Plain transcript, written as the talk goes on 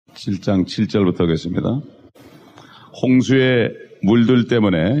7장 7절부터 하겠습니다. 홍수의 물들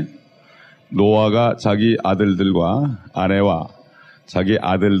때문에 노아가 자기 아들들과 아내와 자기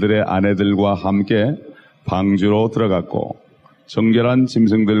아들들의 아내들과 함께 방주로 들어갔고, 정결한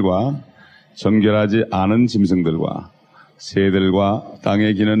짐승들과 정결하지 않은 짐승들과 새들과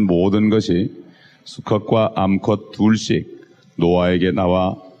땅에 기는 모든 것이 수컷과 암컷 둘씩 노아에게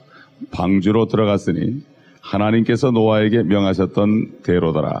나와 방주로 들어갔으니 하나님께서 노아에게 명하셨던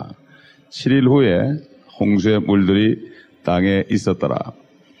대로더라. 7일 후에 홍수의 물들이 땅에 있었더라.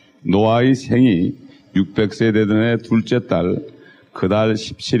 노아의 생이 600세 되던 해 둘째 달 그달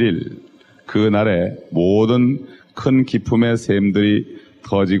 17일 그날에 모든 큰 기품의 샘들이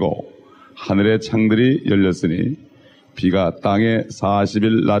터지고 하늘의 창들이 열렸으니 비가 땅에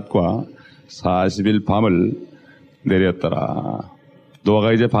 40일 낮과 40일 밤을 내렸더라.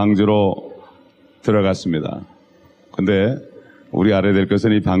 노아가 이제 방주로 들어갔습니다. 근데 우리 알아야 될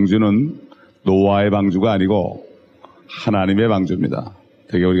것은 이 방주는 노아의 방주가 아니고 하나님의 방주입니다.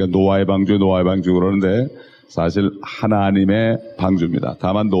 되게 우리가 노아의 방주 그러는데 사실 하나님의 방주입니다.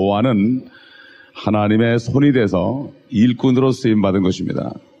 다만 노아는 하나님의 손이 돼서 일꾼으로 쓰임받은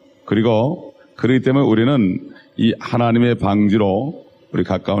것입니다. 그리고 그렇기 때문에 우리는 이 하나님의 방주로 우리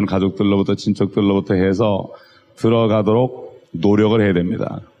가까운 가족들로부터 친척들로부터 해서 들어가도록 노력을 해야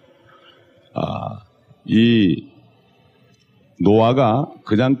됩니다. 이 노아가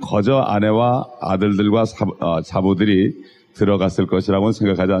그냥 거저 아내와 아들들과 자부들이 들어갔을 것이라고는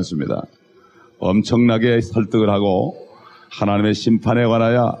생각하지 않습니다. 엄청나게 설득을 하고 하나님의 심판에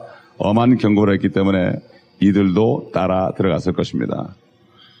관하여 엄한 경고를 했기 때문에 이들도 따라 들어갔을 것입니다.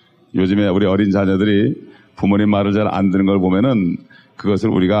 요즘에 우리 어린 자녀들이 부모님 말을 잘 안 듣는 걸 보면은 그것을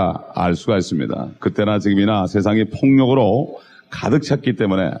우리가 알 수가 있습니다. 그때나 지금이나 세상이 폭력으로 가득 찼기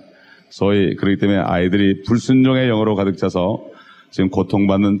때문에 그렇기 때문에 아이들이 불순종의 영으로 가득 차서 지금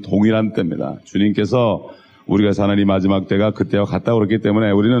고통받는 동일한 때입니다. 주님께서 우리가 사는 이 마지막 때가 그때와 같다고 그랬기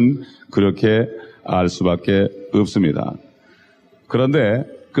때문에 우리는 그렇게 알 수밖에 없습니다. 그런데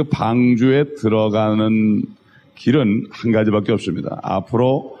그 방주에 들어가는 길은 한 가지밖에 없습니다.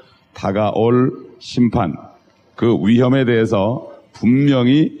 앞으로 다가올 심판, 그 위험에 대해서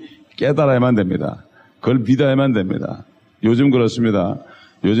분명히 깨달아야만 됩니다. 그걸 믿어야만 됩니다. 요즘 그렇습니다.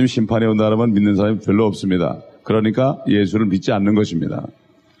 요즘 심판이 온다 그러면 믿는 사람이 별로 없습니다. 그러니까 예수를 믿지 않는 것입니다.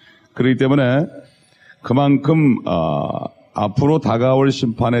 그렇기 때문에 그만큼 앞으로 다가올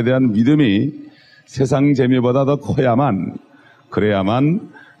심판에 대한 믿음이 세상 재미보다 더 그래야만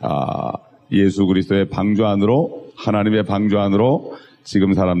예수 그리스도의 방주 안으로, 하나님의 방주 안으로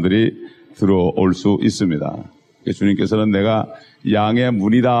지금 사람들이 들어올 수 있습니다. 주님께서는 내가 양의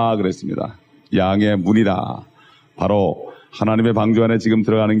문이다 그랬습니다. 양의 문이다. 바로 하나님의 방주 안에 지금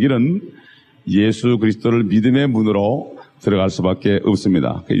들어가는 길은 예수 그리스도를 믿음의 문으로 들어갈 수밖에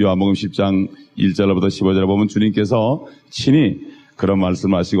없습니다. 요한복음 10장 1절부터 15절에 보면 주님께서 친히 그런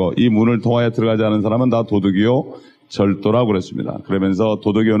말씀하시고 이 문을 통하여 들어가지 않은 사람은 다 도둑이요 절도라고 그랬습니다. 그러면서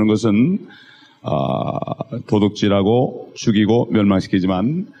도둑이 오는 것은 도둑질하고 죽이고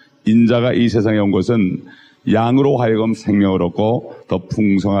멸망시키지만 인자가 이 세상에 온 것은 양으로 하여금 생명을 얻고 더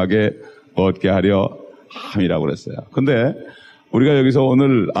풍성하게 얻게 하려 함이라고 그랬어요. 근데 우리가 여기서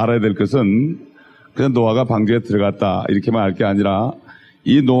오늘 알아야 될 것은 그냥 노아가 방주에 들어갔다 이렇게만 알 게 아니라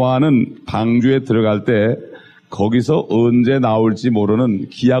이 노아는 방주에 들어갈 때 거기서 언제 나올지 모르는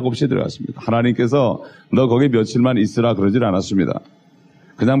기약 없이 들어갔습니다. 하나님께서 너 거기 며칠만 있으라 그러질 않았습니다.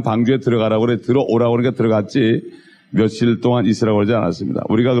 그냥 방주에 들어가라고 그래, 들어오라고 그러니까 들어갔지 며칠 동안 있으라고 그러지 않았습니다.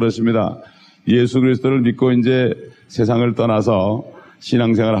 우리가 그렇습니다. 예수 그리스도를 믿고 이제 세상을 떠나서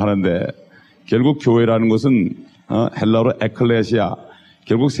신앙생활을 하는데 결국 교회라는 것은 헬라어로 에클레시아,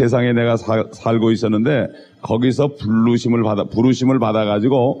 결국 세상에 내가 살고 있었는데 거기서 부르심을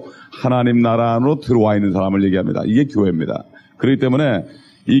받아가지고 하나님 나라 안으로 들어와 있는 사람을 얘기합니다. 이게 교회입니다. 그렇기 때문에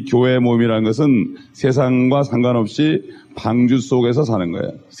이 교회의 모임이라는 것은 세상과 상관없이 방주 속에서 사는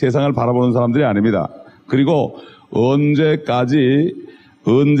거예요. 세상을 바라보는 사람들이 아닙니다. 그리고 언제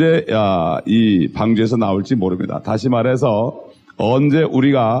이 방주에서 나올지 모릅니다. 다시 말해서 언제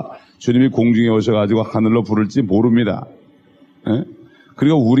우리가 주님이 공중에 오셔가지고 하늘로 부를지 모릅니다. 예?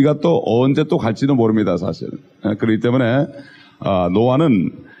 그리고 우리가 또 언제 또 갈지도 모릅니다, 사실. 예? 그렇기 때문에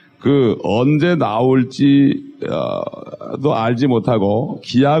노아는 그 언제 나올지도 알지 못하고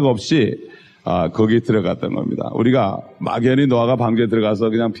기약 없이 거기 들어갔던 겁니다. 우리가 막연히 노아가 방주에 들어가서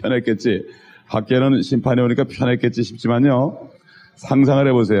그냥 편했겠지, 밖에는 심판이 오니까 편했겠지 싶지만요, 상상을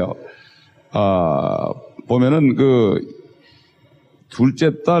해보세요. 보면은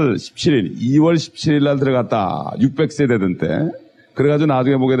둘째 달 17일, 2월 17일 날 들어갔다. 600세 되던 때. 그래가지고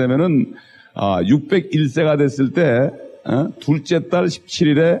나중에 보게 되면은, 601세가 됐을 때 둘째 달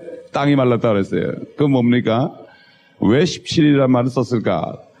 17일에 땅이 말랐다 그랬어요. 그건 뭡니까? 왜 17일이라는 말을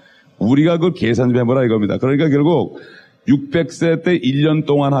썼을까? 우리가 그걸 계산 좀 해보라 이겁니다. 그러니까 결국 600세 때 1년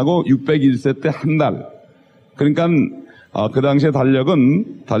동안 하고 601세 때 한 달. 그러니까 그 당시에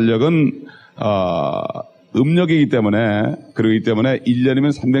달력은 음력이기 때문에, 그러기 때문에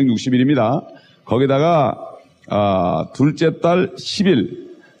 1년이면 360일입니다. 거기다가 둘째 달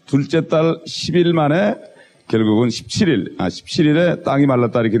 10일 만에 결국은 17일에 땅이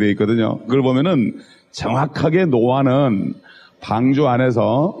말랐다 이렇게 되어 있거든요. 그걸 보면은 정확하게 노아는 방주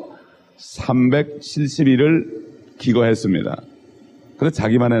안에서 370일을 기거했습니다. 그래서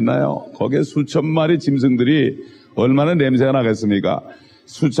자기만 했나요? 거기에 수천 마리 짐승들이 얼마나 냄새가 나겠습니까?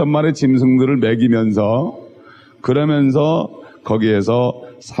 수천 마리 짐승들을 먹이면서, 그러면서 거기에서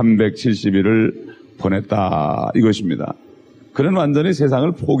 370일을 보냈다 이것입니다. 그는 완전히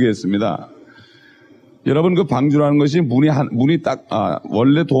세상을 포기했습니다. 여러분, 그 방주라는 것이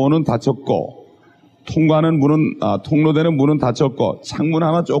원래 도어는 닫혔고, 통로되는 문은 닫혔고, 창문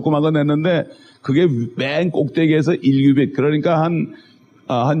하나 조그만 거 냈는데, 그게 맨 꼭대기에서 1규빗, 그러니까 한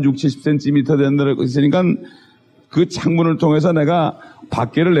 6, 70cm 되는 데가 있으니까 그 창문을 통해서 내가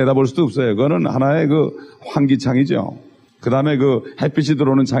밖에를 내다볼 수도 없어요. 그거는 하나의 그 환기창이죠. 그 다음에 그 햇빛이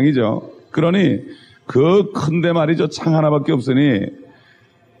들어오는 창이죠. 그러니 그 큰데 말이죠. 창 하나밖에 없으니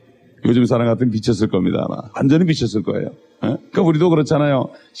요즘 사람 같으면 미쳤을 겁니다. 아마. 완전히 미쳤을 거예요. 그러니까 우리도 그렇잖아요.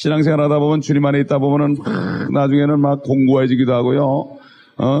 신앙생활 하다 보면 주님 안에 있다 보면은 나중에는 막 공고해지기도 하고요.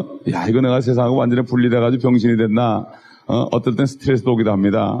 야, 이거 내가 세상하고 완전히 분리돼가지고 병신이 됐나. 어떨 땐 스트레스도 오기도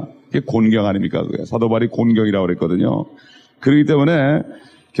합니다. 그게 곤경 아닙니까? 그게 사도 바울이 곤경이라고 그랬거든요. 그렇기 때문에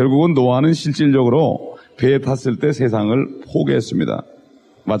결국은 노아는 실질적으로 배에 탔을 때 세상을 포기했습니다.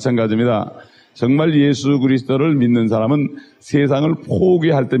 마찬가지입니다. 정말 예수 그리스도를 믿는 사람은 세상을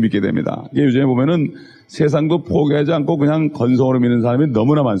포기할 때 믿게 됩니다. 요즘에 보면은 세상도 포기하지 않고 그냥 건성으로 믿는 사람이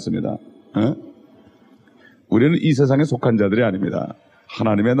너무나 많습니다. 우리는 이 세상에 속한 자들이 아닙니다.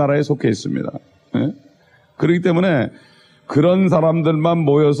 하나님의 나라에 속해 있습니다. 그렇기 때문에 그런 사람들만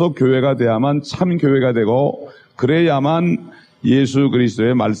모여서 교회가 돼야만 참 교회가 되고, 그래야만 예수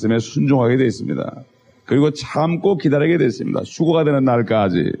그리스도의 말씀에 순종하게 되어 있습니다. 그리고 참고 기다리게 됐습니다. 휴거가 되는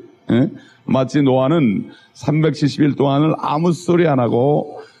날까지. 마치 노아는 370일 동안을 아무 소리 안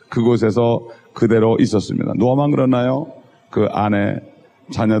하고 그곳에서 그대로 있었습니다. 노아만 그러나요? 그 아내,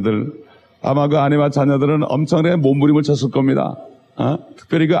 자녀들, 아마 그 아내와 자녀들은 엄청나게 몸부림을 쳤을 겁니다.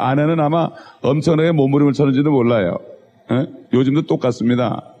 특별히 그 아내는 아마 엄청나게 몸부림을 쳤는지도 몰라요. 요즘도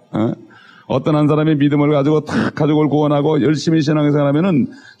똑같습니다. 어떤 한 사람이 믿음을 가지고 탁 가족을 구원하고 열심히 신앙생활 하면은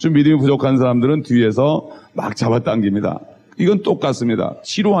좀 믿음이 부족한 사람들은 뒤에서 막 잡아당깁니다. 이건 똑같습니다.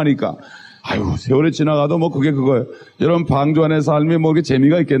 치료하니까. 아유, 세월이 지나가도 뭐 그게 그거예요. 여러분, 방주 안의 삶이 뭐 그게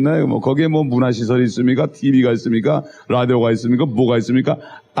재미가 있겠나요? 뭐 거기에 뭐 문화시설이 있습니까? TV가 있습니까? 라디오가 있습니까? 뭐가 있습니까?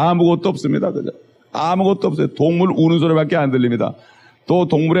 아무것도 없습니다. 그죠? 아무것도 없어요. 동물 우는 소리밖에 안 들립니다. 또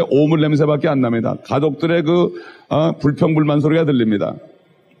동물의 오물 냄새밖에 안 납니다. 가족들의 불평불만 소리가 들립니다.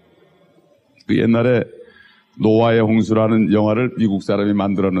 그 옛날에 노아의 홍수라는 영화를 미국 사람이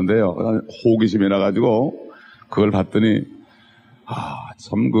만들었는데요. 호기심이 나가지고 그걸 봤더니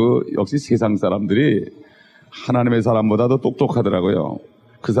참 역시 세상 사람들이 하나님의 사람보다도 똑똑하더라고요.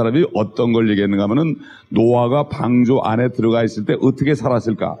 그 사람이 어떤 걸 얘기했는가 하면은 노아가 방주 안에 들어가 있을 때 어떻게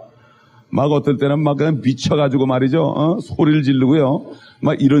살았을까? 막 어떨 때는 막 그냥 미쳐가지고 말이죠. 소리를 지르고요.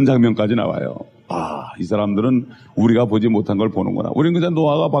 막 이런 장면까지 나와요. 이 사람들은 우리가 보지 못한 걸 보는구나. 우리는 그냥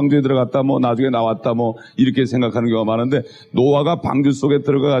노아가 방주에 들어갔다 뭐 나중에 나왔다 뭐 이렇게 생각하는 경우가 많은데, 노아가 방주 속에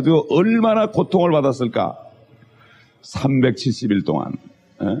들어가가지고 얼마나 고통을 받았을까? 370일 동안.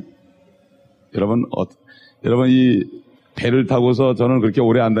 여러분 이 배를 타고서, 저는 그렇게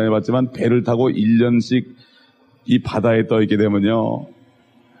오래 안 다녀봤지만 배를 타고 1년씩 이 바다에 떠 있게 되면요.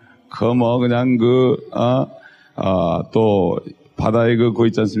 또 바다에 그거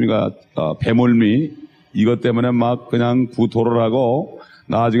있지 않습니까? 배멀미, 이것 때문에 막 그냥 구토를 하고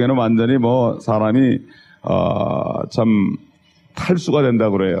나중에는 완전히 뭐 사람이 참 탈수가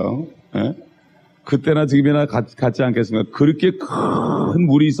된다고 그래요. 그때나 지금이나 같지 않겠습니까? 그렇게 큰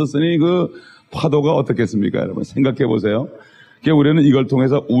물이 있었으니 그 파도가 어떻겠습니까? 여러분 생각해 보세요. 그러니까 우리는 이걸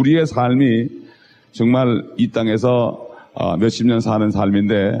통해서 우리의 삶이 정말 이 땅에서 몇십 년 사는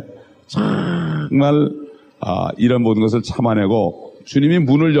삶인데, 정말 이런 모든 것을 참아내고 주님이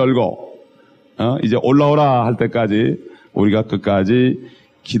문을 열고 이제 올라오라 할 때까지 우리가 끝까지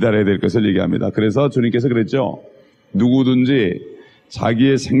기다려야 될 것을 얘기합니다. 그래서 주님께서 그랬죠. 누구든지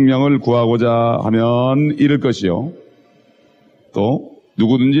자기의 생명을 구하고자 하면 잃을 것이요, 또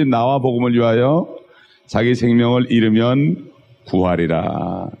누구든지 나와 복음을 위하여 자기 생명을 잃으면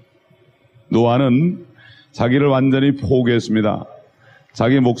구하리라. 노아는 자기를 완전히 포기했습니다.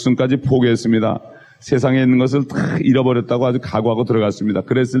 자기 목숨까지 포기했습니다. 세상에 있는 것을 다 잃어버렸다고 아주 각오하고 들어갔습니다.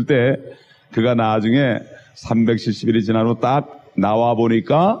 그랬을 때 그가 나중에 370일이 지난 후 딱 나와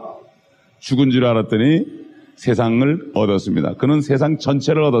보니까 죽은 줄 알았더니 세상을 얻었습니다. 그는 세상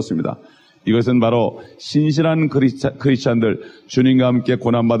전체를 얻었습니다. 이것은 바로 신실한 크리스찬들, 주님과 함께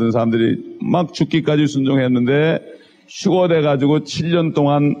고난받은 사람들이 막 죽기까지 순종했는데 휴거돼가지고 7년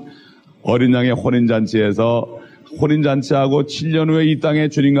동안 어린 양의 혼인잔치에서 혼인잔치하고 7년 후에 이 땅에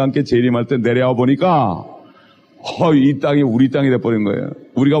주님과 함께 재림할 때 내려와 보니까 이 땅이 우리 땅이 돼버린 거예요.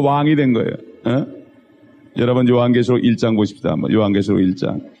 우리가 왕이 된 거예요. 에? 여러분 요한계시록 1장 보십시다. 한번 요한계시록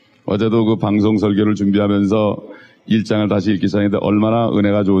 1장. 어제도 그 방송 설교를 준비하면서 1장을 다시 읽기 시작했는데 얼마나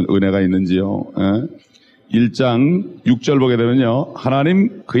은혜가 있는지요. 에? 1장 6절 보게 되면요.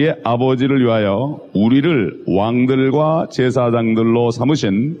 하나님 그의 아버지를 위하여 우리를 왕들과 제사장들로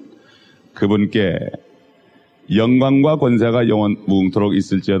삼으신 그분께 영광과 권세가 영원 무궁토록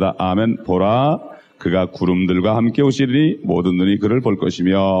있을지어다. 아멘. 보라 그가 구름들과 함께 오시리니 모든 눈이 그를 볼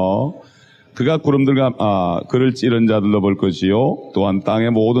것이며 그가 구름들과 그를 찌른 자들로 볼 것이요 또한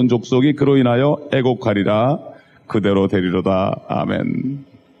땅의 모든 족속이 그로 인하여 애곡하리라. 그대로 되리로다. 아멘.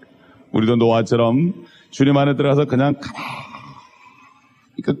 우리도 노아처럼 주님 안에 들어가서 그냥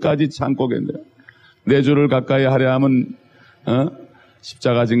가만히 끝까지 참고 계는데 내 주를 가까이 하려 하면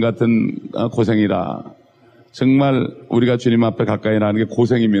십자가진 같은 고생이라. 정말 우리가 주님 앞에 가까이 나가는 게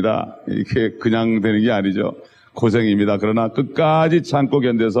고생입니다. 이게 그냥 되는 게 아니죠. 고생입니다. 그러나 끝까지 참고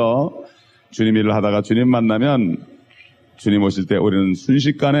견뎌서 주님 일을 하다가 주님 만나면 주님 오실 때 우리는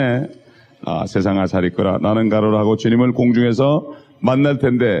순식간에 세상을 살릴 거라. 나는 가로를 하고 주님을 공중에서 만날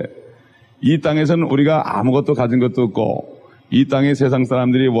텐데 이 땅에서는 우리가 아무것도 가진 것도 없고 이 땅의 세상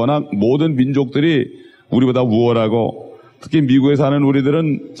사람들이 워낙 모든 민족들이 우리보다 우월하고 특히 미국에 사는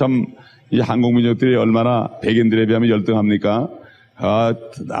우리들은 참 이 한국 민족들이 얼마나 백인들에 비하면 열등합니까?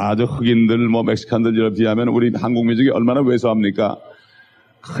 아주 흑인들, 멕시칸들에 비하면 우리 한국 민족이 얼마나 왜소합니까?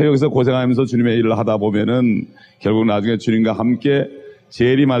 여기서 고생하면서 주님의 일을 하다 보면은 결국 나중에 주님과 함께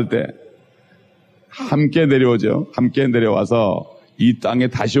재림할 때 함께 내려오죠. 함께 내려와서 이 땅에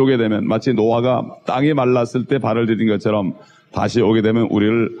다시 오게 되면 마치 노아가 땅이 말랐을 때 발을 디딘 것처럼 다시 오게 되면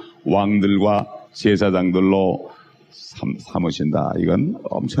우리를 왕들과 제사장들로 삼으신다. 이건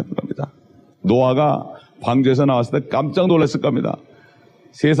엄청난 겁니다. 노아가 방주에서 나왔을 때 깜짝 놀랐을 겁니다.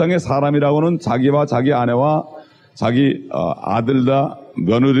 세상에 사람이라고는 자기와 자기 아내와 자기 아들과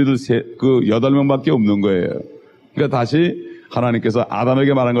며느리들 그 8명밖에 없는 거예요. 그러니까 다시 하나님께서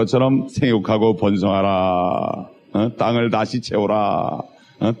아담에게 말한 것처럼 생육하고 번성하라. 땅을 다시 채우라.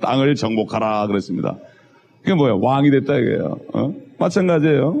 땅을 정복하라 그랬습니다. 그게 뭐예요? 왕이 됐다 이거예요.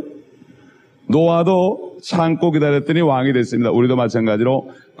 마찬가지예요. 노아도 참고 기다렸더니 왕이 됐습니다. 우리도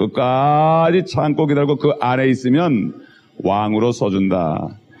마찬가지로 끝까지 참고 기다리고 그 안에 있으면 왕으로 써준다.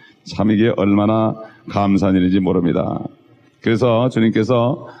 참 이게 얼마나 감사한 일인지 모릅니다. 그래서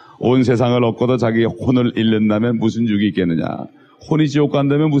주님께서 온 세상을 얻고도 자기 혼을 잃는다면 무슨 유익이 있겠느냐. 혼이 지옥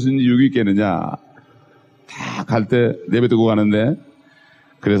간다면 무슨 유익이 있겠느냐. 다 갈 때 내버려두고 가는데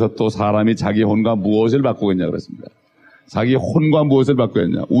그래서 또 사람이 자기 혼과 무엇을 바꾸겠냐 그랬습니다. 자기 혼과 무엇을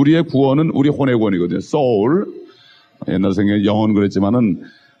바꾸겠냐. 우리의 구원은 우리 혼의 구원이거든요. soul. 옛날 성경에 영혼 그랬지만은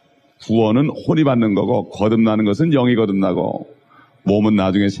구원은 혼이 받는 거고 거듭나는 것은 영이 거듭나고 몸은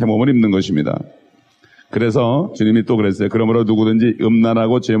나중에 새 몸을 입는 것입니다. 그래서 주님이 또 그랬어요. 그러므로 누구든지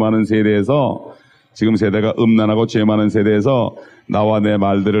음란하고 죄 많은 세대에서 지금 세대가 음란하고 죄 많은 세대에서 나와 내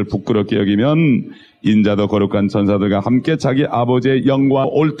말들을 부끄럽게 여기면 인자도 거룩한 천사들과 함께 자기 아버지의 영광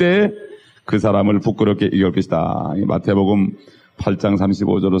올 때 그 사람을 부끄럽게 이길 것이다. 마태복음 8장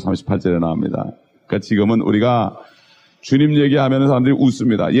 35절로 38절에 나옵니다. 그러니까 지금은 우리가 주님 얘기하면 사람들이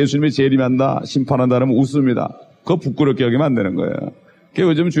웃습니다. 예수님이 재림한다, 심판한다 그러면 웃습니다. 그거 부끄럽게 여기면 안 되는 거예요.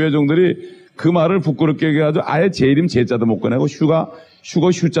 그러니까 요즘 주회종들이 그 말을 부끄럽게 여겨가지고 아예 재림 제자도 못 꺼내고 휴거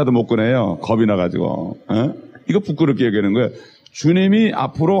휴자도 못 꺼내요. 겁이 나가지고. 이거 부끄럽게 여기는 거예요. 주님이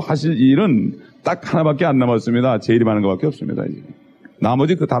앞으로 하실 일은 딱 하나밖에 안 남았습니다. 재림하는 것밖에 없습니다. 이제.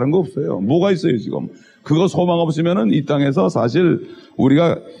 나머지 그 다른 거 없어요. 뭐가 있어요 지금. 그거 소망 없으면은 이 땅에서 사실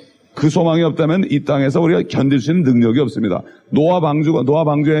우리가 그 소망이 없다면 이 땅에서 우리가 견딜 수 있는 능력이 없습니다. 노아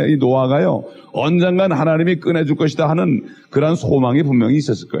방주의 이 노아가요 언젠간 하나님이 꺼내줄 것이다 하는 그러한 소망이 분명히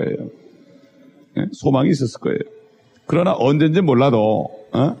있었을 거예요. 소망이 있었을 거예요. 그러나 언제인지 몰라도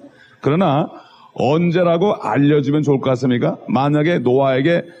그러나 언제라고 알려주면 좋을 것 같습니까? 만약에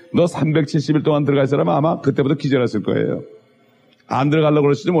노아에게 너 370일 동안 들어갈 사람은 아마 그때부터 기절했을 거예요. 안 들어가려고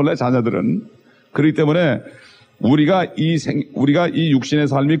그럴지도 몰라요, 자녀들은. 그렇기 때문에 우리가 이 육신의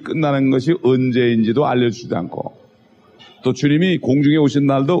삶이 끝나는 것이 언제인지도 알려주지도 않고 또 주님이 공중에 오신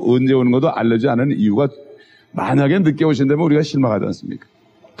날도 언제 오는 것도 알려주지 않은 이유가 만약에 늦게 오신다면 우리가 실망하지 않습니까?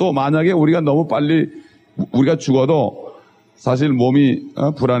 또 만약에 우리가 너무 빨리 우리가 죽어도 사실 몸이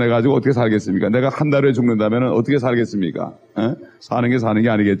불안해가지고 어떻게 살겠습니까? 내가 한 달 후에 죽는다면 어떻게 살겠습니까? 사는 게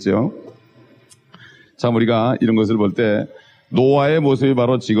아니겠죠. 참 우리가 이런 것을 볼 때 노아의 모습이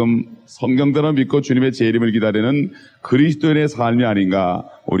바로 지금 성경대로 믿고 주님의 재림을 기다리는 그리스도인의 삶이 아닌가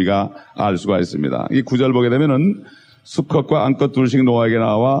우리가 알 수가 있습니다. 이 9절 보게 되면은 수컷과 암컷 둘씩 노아에게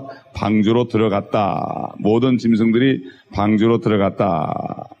나와 방주로 들어갔다. 모든 짐승들이 방주로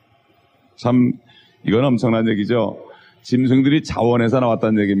들어갔다. 참 이건 엄청난 얘기죠. 짐승들이 자원에서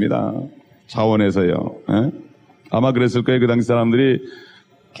나왔다는 얘기입니다. 자원에서요. 아마 그랬을 거예요. 그 당시 사람들이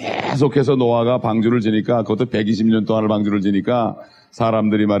계속해서 노아가 방주를 지니까, 그것도 120년 동안을 방주를 지니까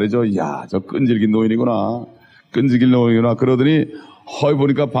사람들이 말이죠. 야, 저 끈질긴 노인이구나. 끈질긴 노인이구나. 그러더니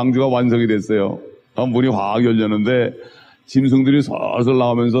보니까 방주가 완성이 됐어요. 문이 확 열렸는데 짐승들이 설설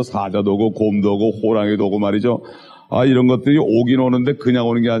나오면서 사자도 오고 곰도 오고 호랑이도 오고 말이죠. 이런 것들이 오긴 오는데 그냥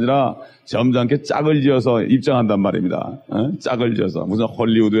오는 게 아니라 점잖게 짝을 지어서 입장한단 말입니다. 짝을 지어서. 무슨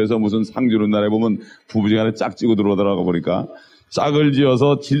헐리우드에서 무슨 상 주는 날에 보면 부부지간에 짝 지고 들어오더라고 보니까 짝을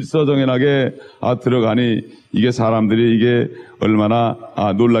지어서 질서정연하게 들어가니 이게 사람들이 이게 얼마나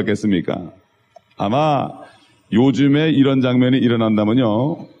놀랐겠습니까? 아마 요즘에 이런 장면이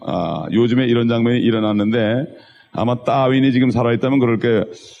일어난다면요. 요즘에 이런 장면이 일어났는데 아마 따윈이 지금 살아있다면 그럴 거예요.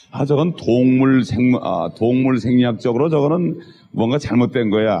 저건 동물 생리학적으로 저거는 뭔가 잘못된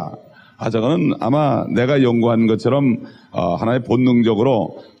거야. 저거는 아마 내가 연구한 것처럼 하나의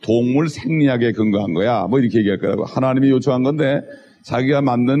본능적으로 동물 생리학에 근거한 거야. 뭐 이렇게 얘기할 거라고. 하나님이 요청한 건데 자기가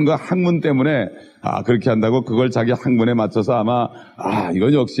만든 그 학문 때문에 그렇게 한다고 그걸 자기 학문에 맞춰서 아마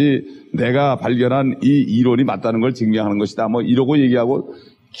이건 역시 내가 발견한 이 이론이 맞다는 걸 증명하는 것이다. 뭐 이러고 얘기하고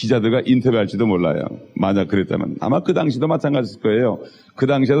기자들과 인터뷰할지도 몰라요. 만약 그랬다면 아마 그 당시도 마찬가지일 거예요. 그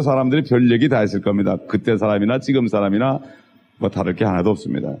당시에도 사람들이 별 얘기 다 했을 겁니다. 그때 사람이나 지금 사람이나 뭐 다를 게 하나도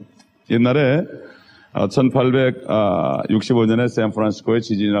없습니다. 옛날에 1865년에 샌프란시스코에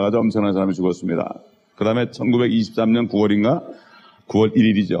지진이 나가지고 엄청난 사람이 죽었습니다. 그 다음에 1923년 9월인가? 9월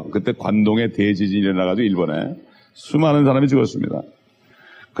 1일이죠. 그때 관동에 대지진이 일어나가지고 일본에 수많은 사람이 죽었습니다.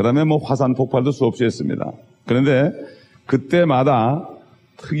 그 다음에 뭐 화산 폭발도 수없이 했습니다. 그런데 그때마다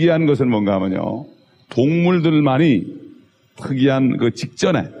특이한 것은 뭔가 하면요. 동물들만이 특이한 그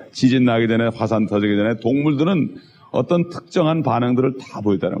직전에 지진 나기 전에 화산 터지기 전에 동물들은 어떤 특정한 반응들을 다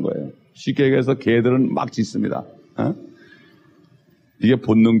보였다는 거예요. 쉽게 얘기해서 개들은 막 짖습니다. 이게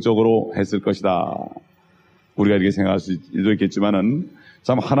본능적으로 했을 것이다. 우리가 이렇게 생각할 수도 있겠지만은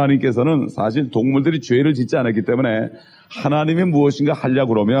참 하나님께서는 사실 동물들이 죄를 짓지 않았기 때문에 하나님이 무엇인가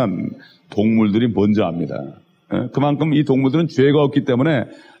하려고 그러면 동물들이 먼저 합니다. 그만큼 이 동물들은 죄가 없기 때문에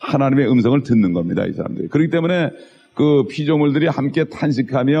하나님의 음성을 듣는 겁니다. 이 사람들이. 그렇기 때문에 그 피조물들이 함께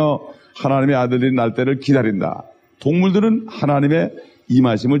탄식하며 하나님의 아들들이 날 때를 기다린다. 동물들은 하나님의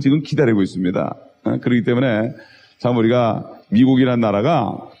임하심을 지금 기다리고 있습니다. 그렇기 때문에 참 우리가 미국이라는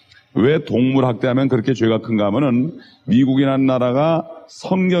나라가 왜 동물 학대하면 그렇게 죄가 큰가 하면은 미국이라는 나라가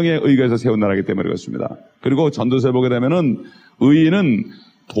성경에 의거해서 세운 나라이기 때문에 그렇습니다. 그리고 전도서에 보게 되면은 의인은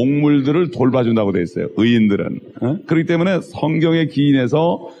동물들을 돌봐준다고 되어 있어요. 의인들은. 그렇기 때문에 성경에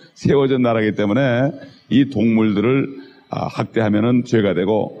기인해서 세워진 나라이기 때문에 이 동물들을 학대하면은 죄가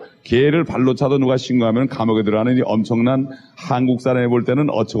되고 개를 발로 차도 누가 신고하면 감옥에 들어가는 이 엄청난 한국 사람이 볼 때는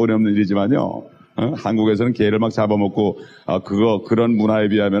어처구니 없는 일이지만요. 한국에서는 개를 막 잡아먹고 그런 문화에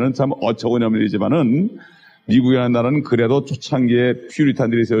비하면은 참 어처구니 없는 일이지만은 미국이라는 나라는 그래도 초창기에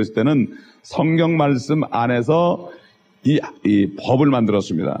퓨리탄들이 세웠을 때는 성경 말씀 안에서 이 법을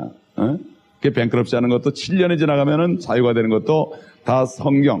만들었습니다. 그 뱅크럽시 하는 것도 7년이 지나가면은 자유가 되는 것도 다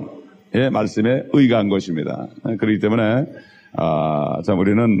성경의 말씀에 의거한 것입니다. 그렇기 때문에 참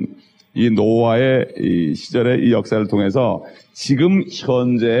우리는 이 노아의 이 시절의 이 역사를 통해서 지금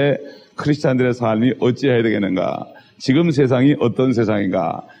현재의 크리스찬들의 삶이 어찌해야 되겠는가, 지금 세상이 어떤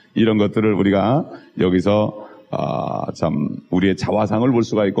세상인가, 이런 것들을 우리가 여기서 참 우리의 자화상을 볼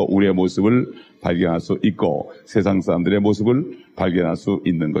수가 있고 우리의 모습을 발견할 수 있고 세상 사람들의 모습을 발견할 수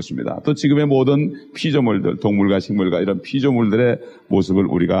있는 것입니다. 또 지금의 모든 피조물들, 동물과 식물과 이런 피조물들의 모습을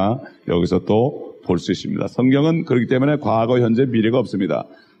우리가 여기서 또 볼 수 있습니다. 성경은 그렇기 때문에 과거, 현재, 미래가 없습니다.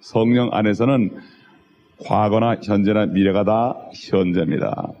 성령 안에서는 과거나 현재나 미래가 다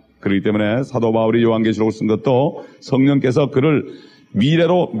현재입니다. 그렇기 때문에 사도 바울이 요한계시록을 쓴 것도 성령께서 그를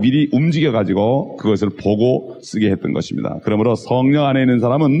미래로 미리 움직여가지고 그것을 보고 쓰게 했던 것입니다. 그러므로 성령 안에 있는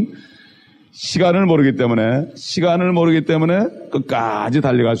사람은 시간을 모르기 때문에 끝까지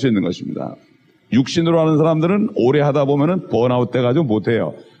달려갈 수 있는 것입니다. 육신으로 하는 사람들은 오래 하다 보면은 번아웃 돼가지고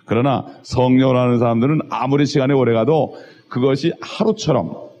못해요. 그러나 성령으로 하는 사람들은 아무리 시간이 오래 가도 그것이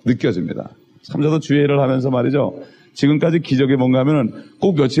하루처럼 느껴집니다. 참 저도 주의를 하면서 말이죠. 지금까지 기적이 뭔가 하면은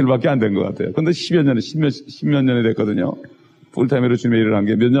꼭 며칠밖에 안 된 것 같아요. 근데 10여 년에, 10몇 년이 됐거든요. 풀타임으로 주님의 일을 한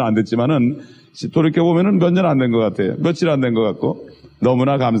게 몇 년 안 됐지만은 돌이켜보면은 몇 년 안 된 것 같아요. 며칠 안 된 것 같고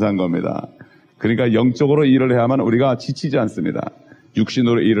너무나 감사한 겁니다. 그러니까 영적으로 일을 해야만 우리가 지치지 않습니다.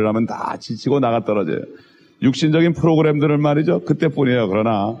 육신으로 일을 하면 다 지치고 나가 떨어져요. 육신적인 프로그램들은 말이죠. 그때뿐이에요.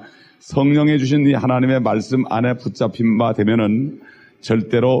 그러나 성령이 주신 이 하나님의 말씀 안에 붙잡힌 바 되면은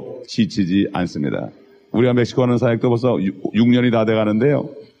절대로 지치지 않습니다. 우리가 멕시코 하는 사역도 벌써 6년이 다 돼가는데요.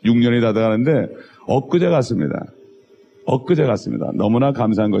 6년이 다 돼가는데 엊그제 같습니다. 너무나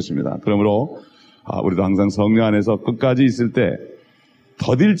감사한 것입니다. 그러므로 우리도 항상 성령 안에서 끝까지 있을 때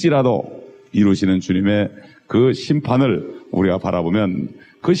더딜지라도 이루시는 주님의 그 심판을 우리가 바라보면,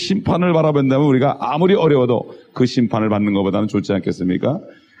 그 심판을 바라본다면 우리가 아무리 어려워도 그 심판을 받는 것보다는 좋지 않겠습니까?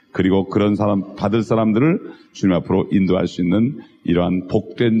 그리고 그런 사람, 받을 사람들을 주님 앞으로 인도할 수 있는 이러한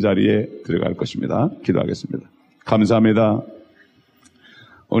복된 자리에 들어갈 것입니다. 기도하겠습니다. 감사합니다.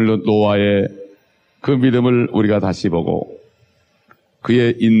 오늘도 노아의 그 믿음을 우리가 다시 보고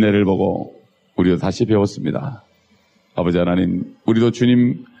그의 인내를 보고 우리도 다시 배웠습니다. 아버지 하나님, 우리도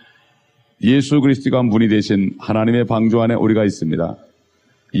주님 예수 그리스도가 문이 되신 하나님의 방주 안에 우리가 있습니다.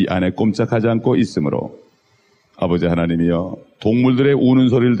 이 안에 꼼짝하지 않고 있으므로 아버지 하나님이여, 동물들의 우는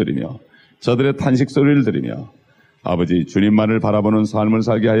소리를 들으며 저들의 탄식 소리를 들으며 아버지 주님만을 바라보는 삶을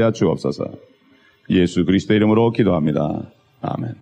살게 하여 주옵소서. 예수 그리스도 이름으로 기도합니다. 아멘.